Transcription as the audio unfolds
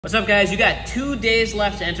What's up, guys? You got 2 days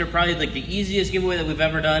left to enter probably like the easiest giveaway that we've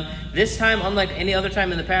ever done. This time, unlike any other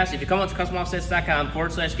time in the past, if you come out to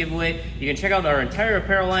customoffsets.com/giveaway, you can check out our entire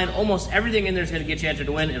apparel line. Almost everything in there is going to get you entered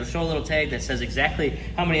to win. It'll show a little tag that says exactly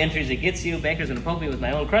how many entries it gets you. Banker's going to poke me with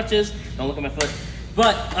my own crutches. Don't look at my foot.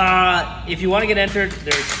 But if you want to get entered,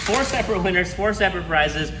 there's 4 separate winners, 4 separate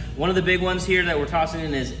prizes. One of the big ones here that we're tossing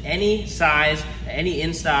in is any size, any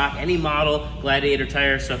in stock, any model Gladiator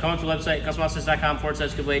tire. So come to the website,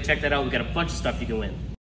 customoffsets.com/giveaway. Check that out. We've got a bunch of stuff you can win.